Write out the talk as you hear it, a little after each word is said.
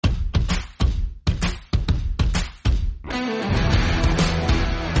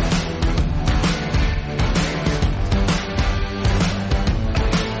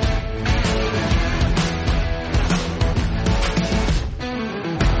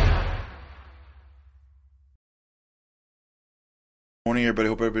Morning, everybody.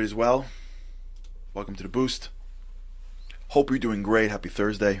 Hope everybody's well. Welcome to the Boost. Hope you're doing great. Happy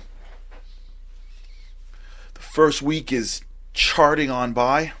Thursday. The first week is charting on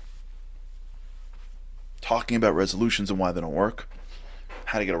by, talking about resolutions and why they don't work,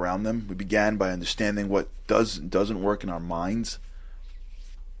 how to get around them. We began by understanding what does and doesn't work in our minds.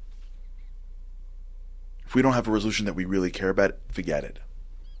 If we don't have a resolution that we really care about, forget it.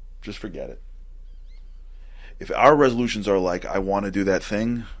 Just forget it. If our resolutions are like, I want to do that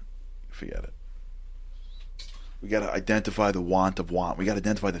thing, forget it. We got to identify the want of want. We got to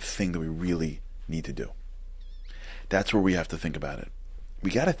identify the thing that we really need to do. That's where we have to think about it.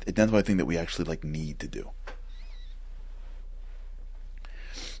 We got to identify the thing that we actually need to do.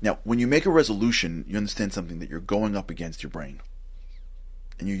 Now, when you make a resolution, you understand something, that you're going up against your brain.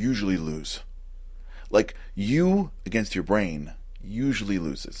 And you usually lose. Like, you against your brain usually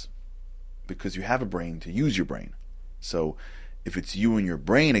loses. Because you have a brain to use your brain. So if it's you and your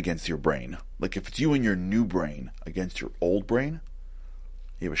brain against your brain, like if it's you and your new brain against your old brain,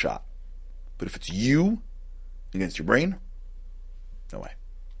 you have a shot. But if it's you against your brain, no way.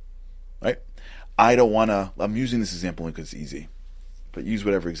 Right? I'm using this example because it's easy, but use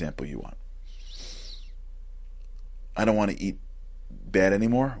whatever example you want. I don't want to eat bad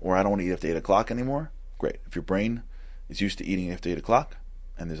anymore, or I don't want to eat after 8 o'clock anymore. Great. If your brain is used to eating after 8 o'clock,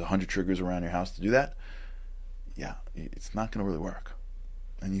 and there's 100 triggers around your house to do that, yeah, it's not going to really work.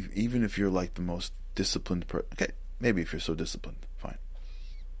 And even if you're like the most disciplined person, okay, maybe if you're so disciplined, fine.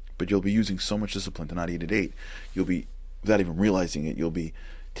 But you'll be using so much discipline to not eat at 8, you'll be, without even realizing it, you'll be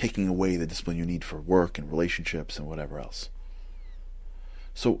taking away the discipline you need for work and relationships and whatever else.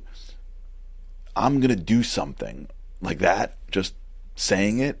 So I'm going to do something like that, just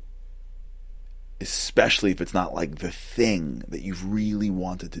saying it, especially if it's not like the thing that you've really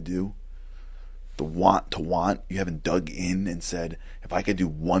wanted to do, the want to want. You haven't dug in and said, if I could do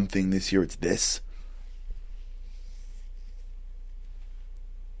one thing this year, it's this.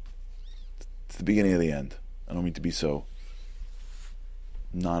 It's the beginning of the end. I don't mean to be so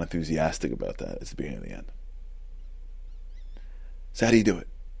non-enthusiastic about that. It's the beginning of the end. So how do you do it?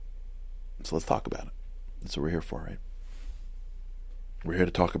 So let's talk about it. That's what we're here for, right? We're here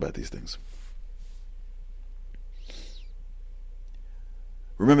to talk about these things.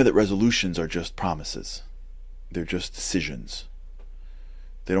 Remember that resolutions are just promises. They're just decisions.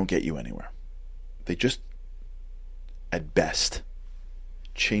 They don't get you anywhere. They just, at best,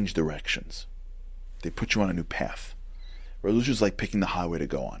 change directions. They put you on a new path. Resolutions is like picking the highway to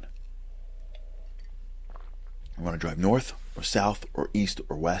go on. You want to drive north or south or east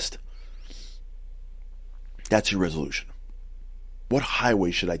or west. That's your resolution. What highway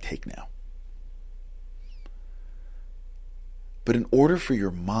should I take now? But in order for your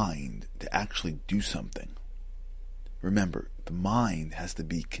mind to actually do something, remember, the mind has to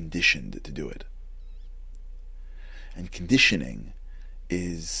be conditioned to do it. And conditioning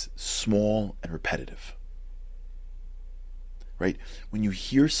is small and repetitive. Right? When you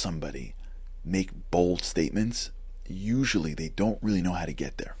hear somebody make bold statements, usually they don't really know how to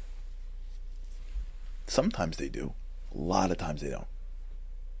get there. Sometimes they do. A lot of times they don't.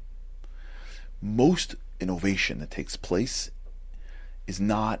 Most innovation that takes place is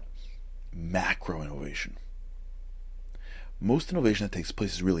not macro innovation. Most innovation that takes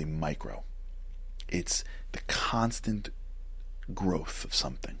place is really micro. It's the constant growth of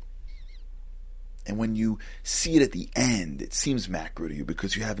something. And when you see it at the end, it seems macro to you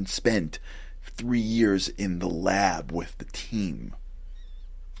because you haven't spent 3 years in the lab with the team.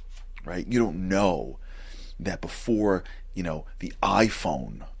 Right? You don't know that before, the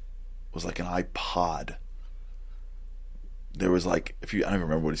iPhone was like an iPod. There was I don't even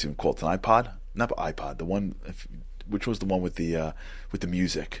remember what it's even called. It's an iPod? Not iPod. The one, which was the one with the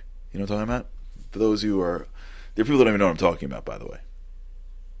music? You know what I'm talking about? For those who are, there are people that don't even know what I'm talking about, by the way.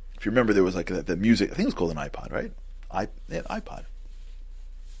 If you remember, there was the music. I think it was called an iPod, right? iPod.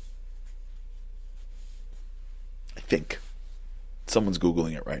 I think. Someone's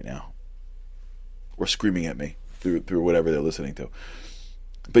Googling it right now. Or screaming at me through whatever they're listening to.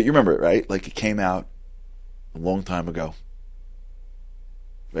 But you remember it, right? It came out a long time ago.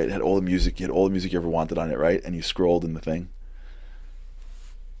 Right? It had all the music. You had all the music you ever wanted on it, right? And you scrolled in the thing.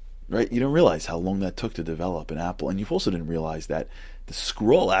 Right? You didn't realize how long that took to develop in Apple. And you also didn't realize that the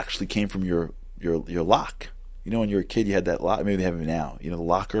scroll actually came from your lock. When you were a kid, you had that lock. Maybe they have it now. The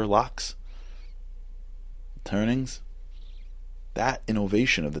locker locks? Turnings? That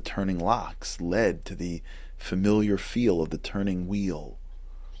innovation of the turning locks led to the familiar feel of the turning wheel.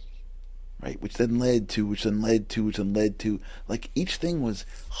 Right? Which then led to. Each thing was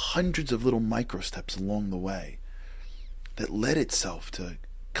hundreds of little micro steps along the way. that led itself to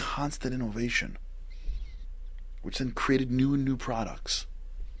constant innovation, which then created new and new products.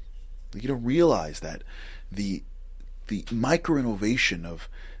 You don't realize that the micro innovation of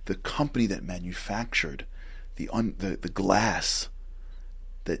the company that manufactured the glass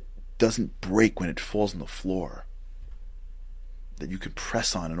that doesn't break when it falls on the floor, that you can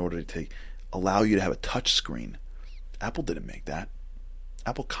press on in order to allow you to have a touch screen. Apple didn't make that.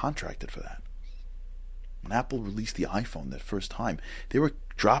 Apple contracted for that. When Apple released the iPhone that first time, they were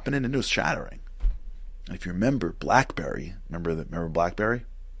dropping it and it was shattering. And if you remember BlackBerry, remember BlackBerry?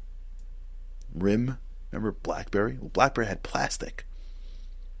 RIM, remember BlackBerry? Well, BlackBerry had plastic.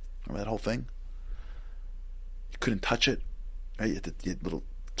 Remember that whole thing? You couldn't touch it, right? You had little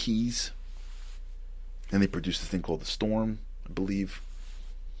keys. Then they produced this thing called the Storm, I believe,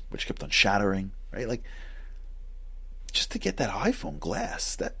 which kept on shattering, right? Like, just to get that iPhone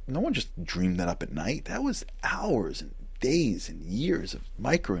glass, that no one just dreamed that up at night. That was hours and days and years of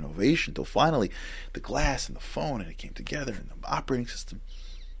micro innovation until finally the glass and the phone and it came together and the operating system.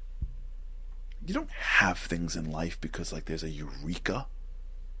 You don't have things in life because like there's a eureka.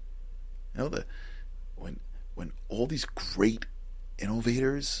 You know, when all these great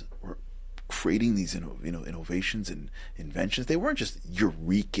innovators were creating these innovations and inventions, they weren't just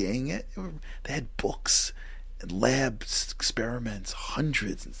eurekaing it. They had books and lab experiments,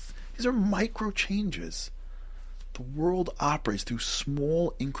 hundreds. These are micro changes. The world operates through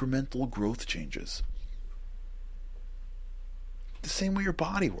small incremental growth changes. The same way your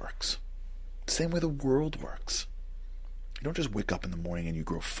body works. The same way the world works. You don't just wake up in the morning and you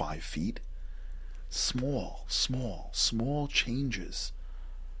grow 5 feet. Small changes.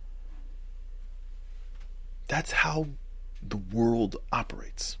 That's how the world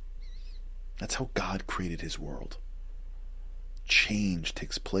operates. That's how God created his world. Change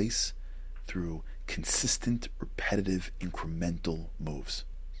takes place through consistent, repetitive, incremental moves.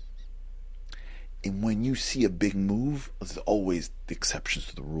 And when you see a big move, there's always the exceptions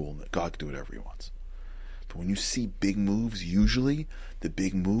to the rule that God can do whatever he wants. But when you see big moves, usually the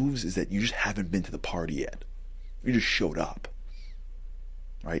big moves is that you just haven't been to the party yet. You just showed up.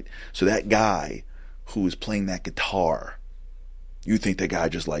 Right? So that guy who is playing that guitar, you think that guy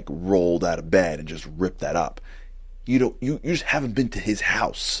just like rolled out of bed and just ripped that up. You just haven't been to his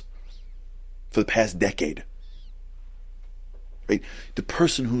house for the past decade. Right? The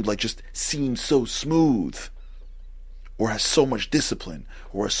person who like just seems so smooth or has so much discipline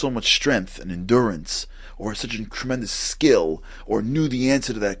or has so much strength and endurance or has such a tremendous skill or knew the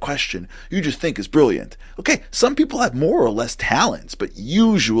answer to that question, you just think is brilliant. Okay, some people have more or less talents, but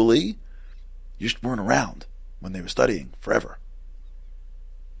usually you just weren't around when they were studying forever.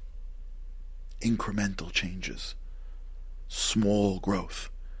 Incremental changes, small growth,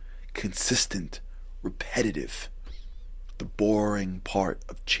 consistent, repetitive. The boring part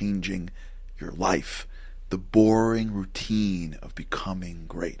of changing your life, the boring routine of becoming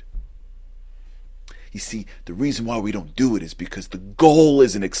great. You see, the reason why we don't do it is because the goal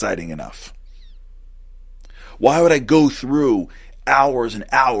isn't exciting enough. Why would I go through hours and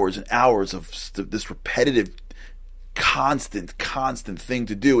hours and hours of this repetitive, constant thing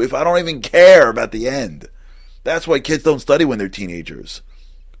to do if I don't even care about the end? That's why kids don't study when they're teenagers.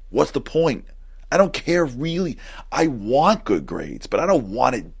 What's the point? I don't care really. I want good grades, but I don't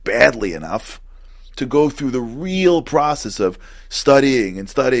want it badly enough to go through the real process of studying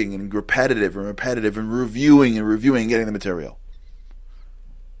and repetitive and reviewing and getting the material.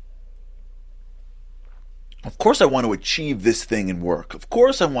 Of course I want to achieve this thing in work. Of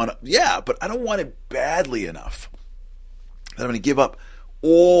course I want to, but I don't want it badly enough that I'm going to give up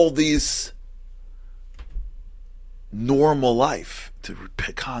all these normal life to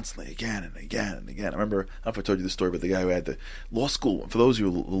repeat constantly again and again and again. I remember, I don't know if I told you the story about the guy who had the law school. For those of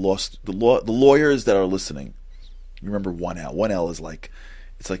you who the lawyers that are listening, you remember 1L. 1L is like,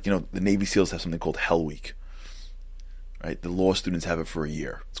 it's like, you know, the Navy SEALs have something called Hell Week. Right? The law students have it for a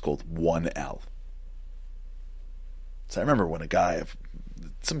year. It's called 1L. So I remember when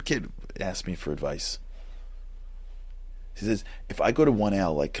some kid asked me for advice. He says, if I go to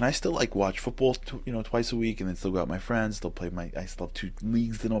 1L, like, can I still like watch football, twice a week, and then still go out with my friends, still play I still have 2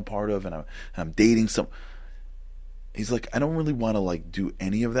 leagues that I'm part of, and I'm dating some. He's like, I don't really want to like do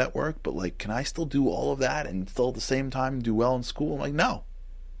any of that work, but like, can I still do all of that and still at the same time do well in school? I'm like, no,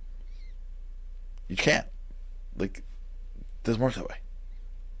 you can't. Like, it doesn't work that way.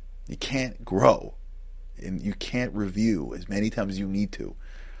 You can't grow, and you can't review as many times as you need to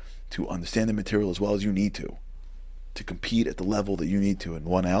understand the material as well as you need to compete at the level that you need to in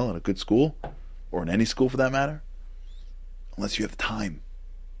 1L in a good school, or in any school for that matter, unless you have the time.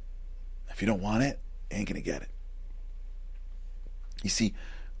 If you don't want it, you ain't going to get it. You see,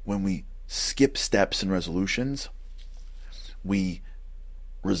 when we skip steps and resolutions, we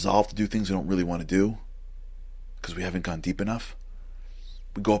resolve to do things we don't really want to do because we haven't gone deep enough.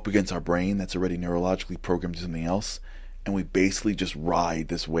 We go up against our brain that's already neurologically programmed to something else, and we basically just ride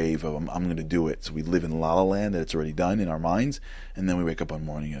this wave of I'm going to do it. So we live in la la land that it's already done in our minds, and then we wake up one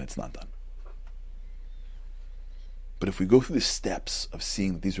morning and it's not done. But if we go through the steps of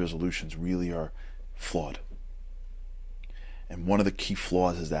seeing that these resolutions really are flawed, and one of the key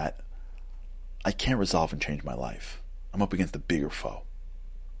flaws is that I can't resolve and change my life. I'm up against a bigger foe.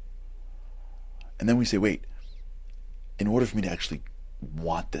 And then we say, wait, in order for me to actually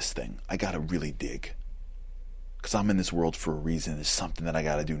want this thing, I got to really dig. Because I'm in this world for a reason. There's something that I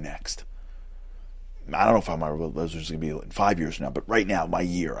got to do next. I don't know if my resolution is going to be in 5 years from now, but right now, my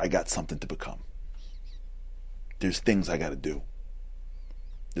year, I got something to become. There's things I got to do.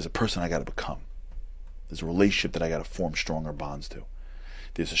 There's a person I got to become. There's a relationship that I got to form stronger bonds to.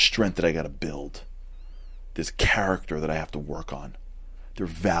 There's a strength that I got to build. There's character that I have to work on. There are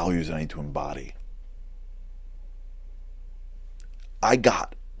values that I need to embody. I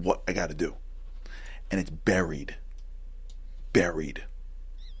got what I got to do. And it's buried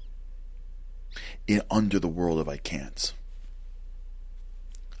in under the world of I can'ts.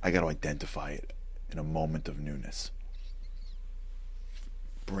 I got to identify it in a moment of newness.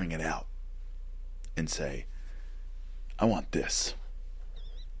 Bring it out and say, I want this.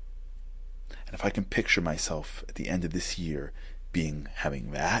 And if I can picture myself at the end of this year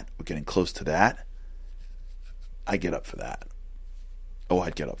having that, or getting close to that, I get up for that. Oh,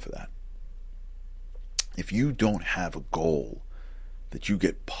 I'd get up for that. If you don't have a goal that you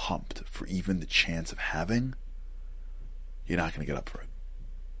get pumped for even the chance of having, you're not going to get up for it.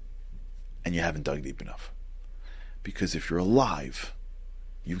 And you haven't dug deep enough. Because if you're alive,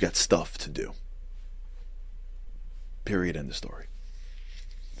 you've got stuff to do. Period, end of story.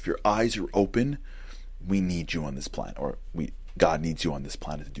 If your eyes are open, we need you on this planet, or God needs you on this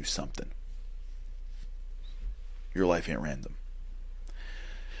planet to do something. Your life ain't random.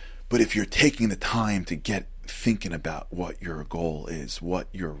 But if you're taking the time to get thinking about what your goal is, what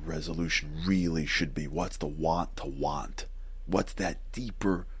your resolution really should be, what's the want to want, what's that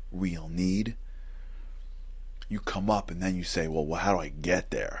deeper real need, you come up and then you say, well, how do I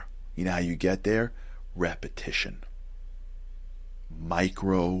get there? You know how you get there? Repetition.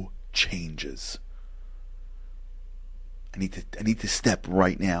 Micro changes. I need to step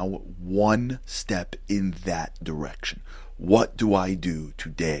right now, one step in that direction. What do I do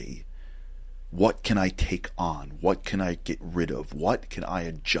today? What can I take on? What can I get rid of? What can I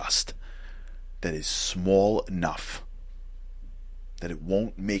adjust that is small enough that it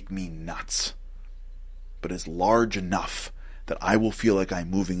won't make me nuts, but is large enough that I will feel like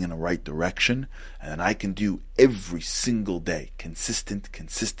I'm moving in the right direction, and that I can do every single day. Consistent.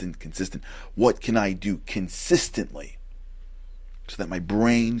 What can I do consistently so that my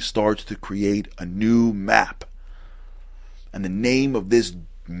brain starts to create a new map? And the name of this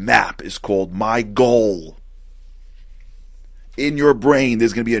map is called My Goal. In your brain,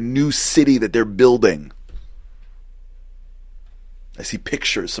 there's going to be a new city that they're building. I see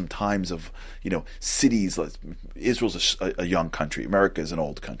pictures sometimes of, cities. Israel's a young country. America is an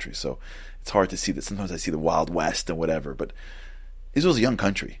old country, so it's hard to see that. Sometimes I see the Wild West and whatever, but Israel's a young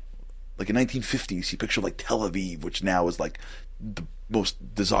country. Like in 1950, you see a picture of like Tel Aviv, which now is like the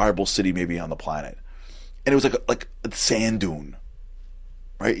most desirable city maybe on the planet. And it was like a sand dune,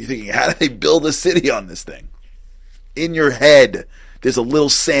 right? You're thinking, how did they build a city on this thing? In your head, there's a little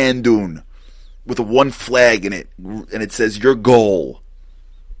sand dune with a one flag in it, and it says your goal.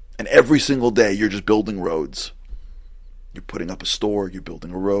 And every single day, you're just building roads. You're putting up a store, you're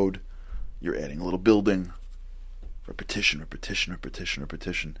building a road, you're adding a little building. Repetition.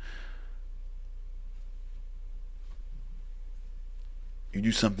 You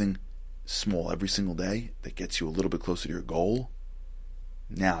do something small every single day that gets you a little bit closer to your goal.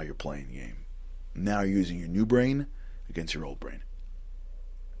 Now you're playing the game. Now you're using your new brain against your old brain.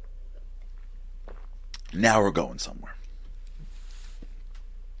 Now we're going somewhere.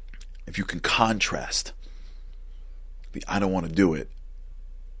 If you can contrast the I don't want to do it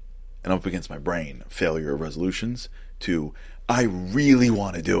and up against my brain failure of resolutions to I really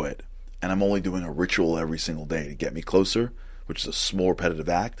want to do it and I'm only doing a ritual every single day to get me closer, which is a small repetitive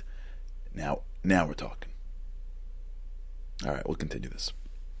act. Now we're talking. All right, we'll continue this.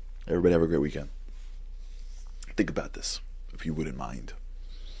 Everybody have a great weekend. Think about this, if you wouldn't mind.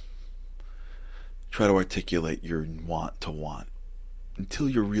 Try to articulate your want to want until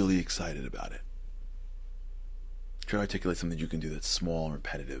you're really excited about it. Try to articulate something you can do that's small and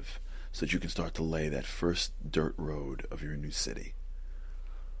repetitive so that you can start to lay that first dirt road of your new city.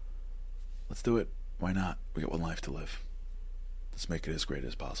 Let's do it. Why not? We got one life to live. Let's make it as great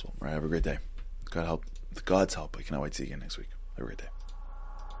as possible. All right, have a great day. God help. With God's help, I cannot wait to see you again next week. Have a great day.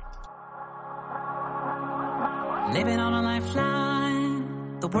 Living on a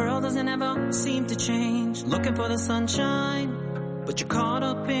lifeline, the world doesn't ever seem to change. Looking for the sunshine, but you're caught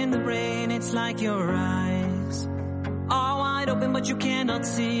up in the rain. It's like your eyes are wide open, but you cannot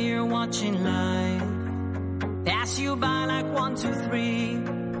see. You're watching life pass you by like 1, 2,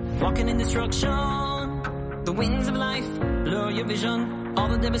 3. Walking in destruction, the winds of life blur your vision. All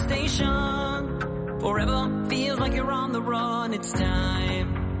the devastation forever feels like you're on the run. It's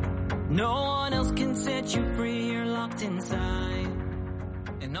time. No one else can set you free, you're locked inside,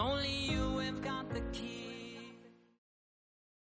 and only